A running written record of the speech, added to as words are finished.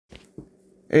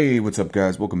Hey, what's up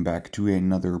guys? Welcome back to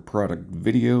another product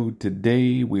video.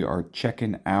 Today we are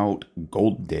checking out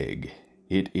Gold Dig.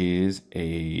 It is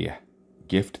a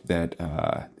gift that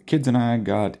the kids and I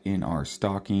got in our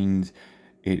stockings.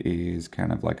 It is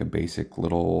kind of like a basic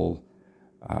little,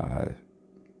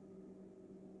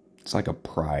 it's like a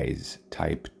prize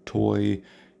type toy.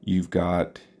 You've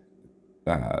got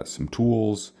some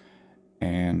tools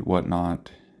and whatnot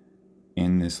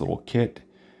in this little kit,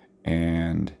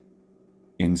 and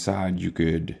inside you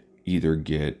could either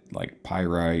get like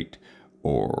pyrite,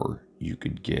 or you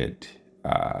could get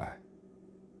I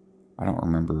don't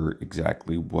remember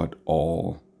exactly what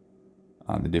all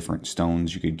the different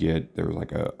stones you could get. There was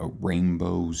like a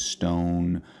rainbow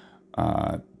stone,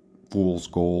 fool's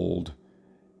gold,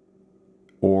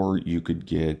 or you could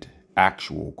get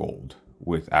actual gold,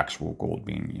 with actual gold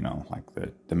being, you know, like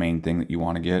the main thing that you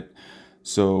want to get.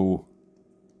 So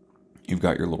you've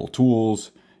got your little tools.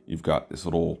 You've got this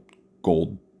little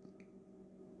gold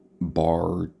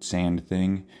bar sand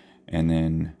thing, and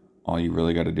then all you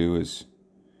really got to do is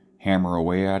hammer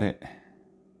away at it.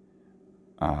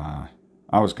 I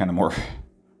was kind of more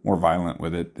violent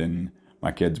with it than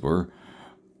my kids were.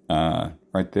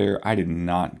 Right there, I did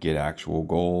not get actual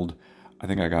gold. I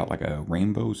think I got like a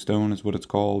rainbow stone is what it's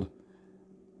called.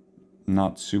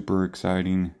 Not super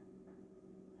exciting.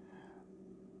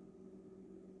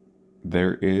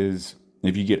 There is,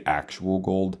 if you get actual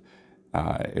gold,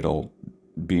 it'll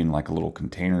be in like a little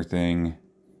container thing.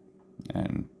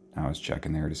 And I was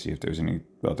checking there to see if there's any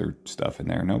other stuff in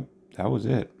there. Nope, that was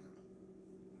it.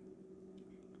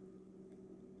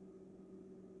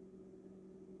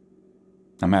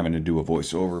 I'm having to do a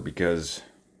voiceover because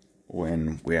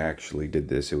when we actually did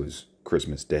this, it was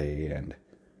Christmas Day and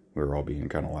we were all being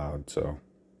kind of loud. So,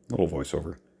 a little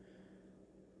voiceover.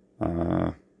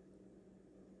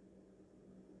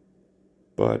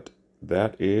 But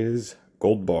that is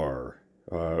Gold Bar.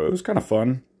 It was kind of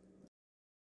fun.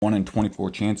 1 in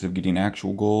 24 chance of getting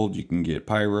actual gold. You can get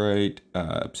pyrite,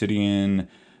 obsidian,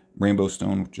 rainbow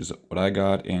stone, which is what I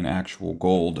got, and actual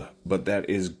gold. But that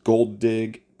is Gold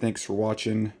Dig. Thanks for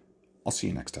watching. I'll see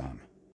you next time.